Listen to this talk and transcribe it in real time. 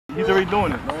He's already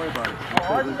doing it. Don't worry about it.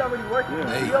 Oh, Archie's already working.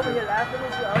 Yeah. He over here laughing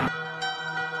at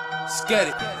you. Scat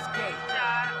it.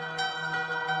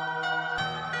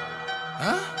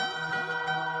 Huh?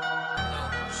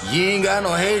 You ain't got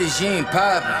no haters, you ain't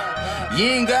poppin'. You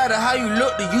ain't got it how you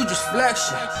look, then you just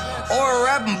flexin'. Or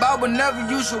rapping about but never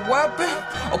use your weapon.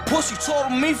 A pussy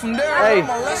told me from there. Hey.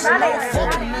 Lesson,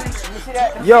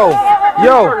 Yo,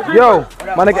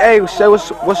 my nigga, hey, say what's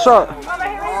up? You see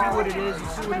what it is, you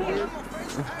see what it is.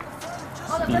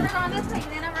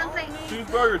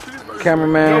 Cheeseburger.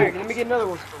 Cameraman, Let me get another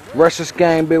one. Russia's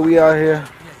gang, bitch, we out here.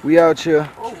 We out here.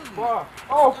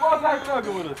 Oh, fuck, like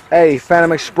fucking with us. Hey,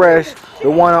 Phantom Express, the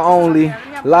one and only,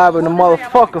 live in the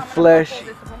motherfucking flesh.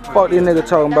 Fuck these niggas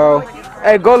talking about.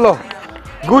 Hey, Golo.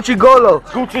 Gucci Golo.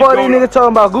 Fuck these niggas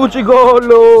talking about Gucci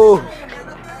Golo.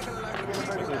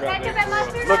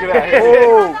 Look at that.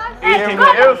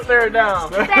 It'll stare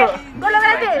down.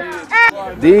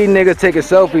 These niggas taking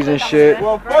selfies and shit.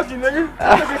 Well, fuck you, nigga.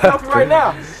 Take a selfie right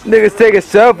now. Niggas taking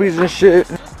selfies and shit.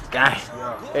 Gang.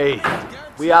 Hey,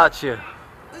 we out here.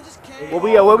 Where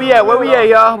we at,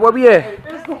 y'all? Where we at?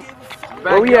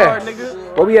 Where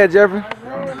we at, Jeffrey?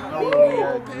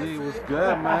 What's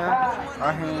good, man? I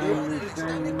hear you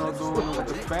thing, you know, doing it with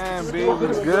the fan, baby.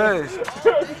 What's good?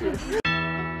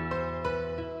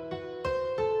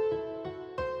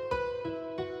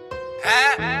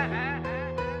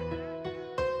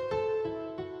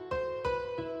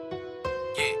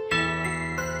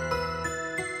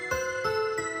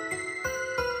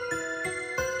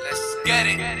 let's get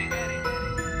it.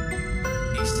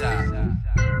 East side.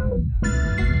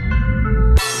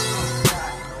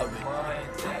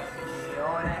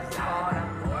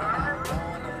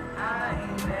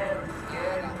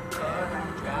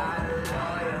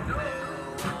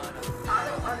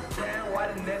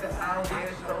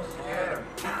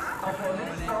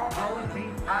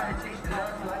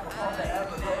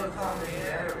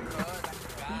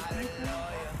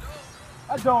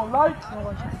 I don't like.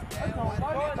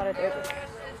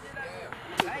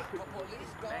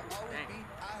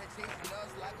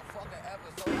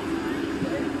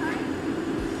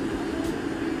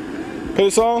 Play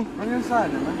the song. Bring it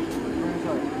inside, man. Bring it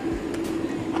inside.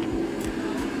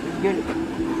 Let's get it.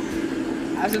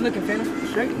 How's it looking, Phantom?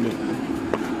 Straight?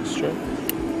 Straight.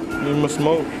 Need my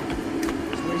smoke.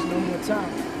 Let's waste no more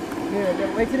time.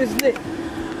 Yeah, wait till this lit.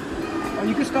 Oh,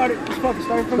 you can start it. Just fucking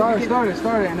start it from the beginning.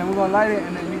 Start it, and then we're gonna light it,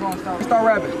 and then we're gonna start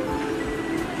rapping.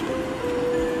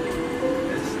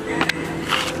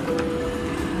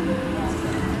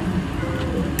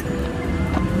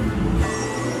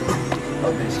 A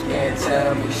bitch can't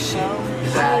tell me shit,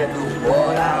 'cause I do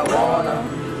what I wanna.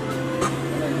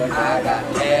 I got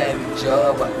every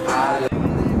job, but I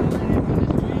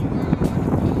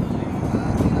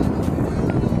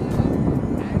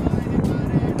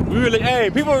Hey,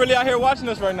 people really out here watching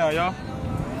us right now, y'all.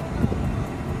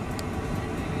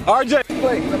 RJ.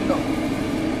 Play, let me know.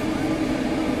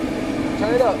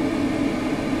 Turn it up.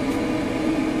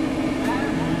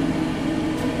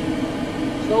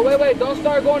 So wait, don't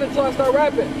start going until I start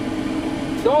rapping.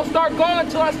 Don't start going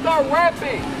until I start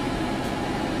rapping.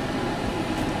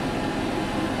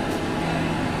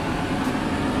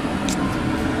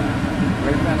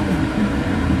 Ready, Phantom?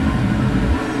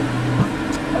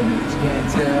 You can't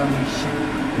tell me shit,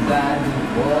 'cause I do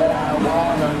what I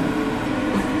wanna.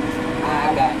 I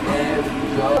got every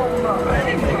job.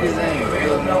 These niggas ain't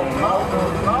real no more.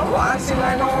 Why I seem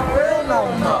like no one real no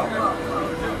more?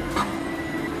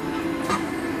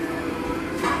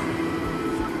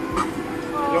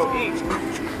 Yo, eat.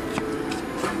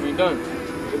 We ain't done.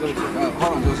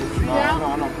 Hold on, Joseph.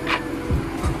 No.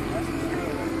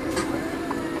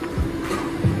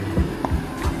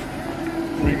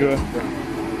 We good.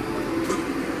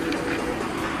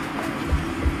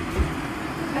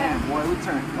 Damn, boy, we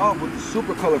turned up with the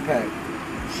super color pack.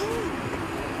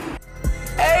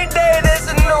 Every day there's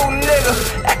a new nigga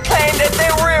that claim that they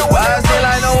real. Why I feel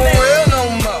like no one real no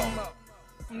more?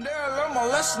 From there I learned my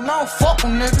lesson, I don't fuck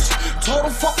with niggas. Told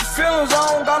them fuck the feelings, I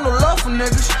don't got no love for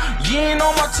niggas. You ain't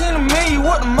on my team to me, you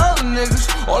with them other niggas.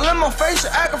 All in my face, you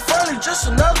acting friendly, just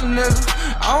another nigga.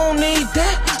 I don't need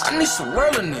that, I need some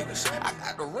realer niggas. I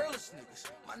got the realest niggas.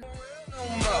 My nigga real no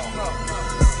more.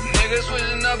 Niggas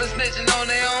switching up and snitching on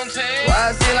their own team. Why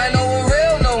I feel like no one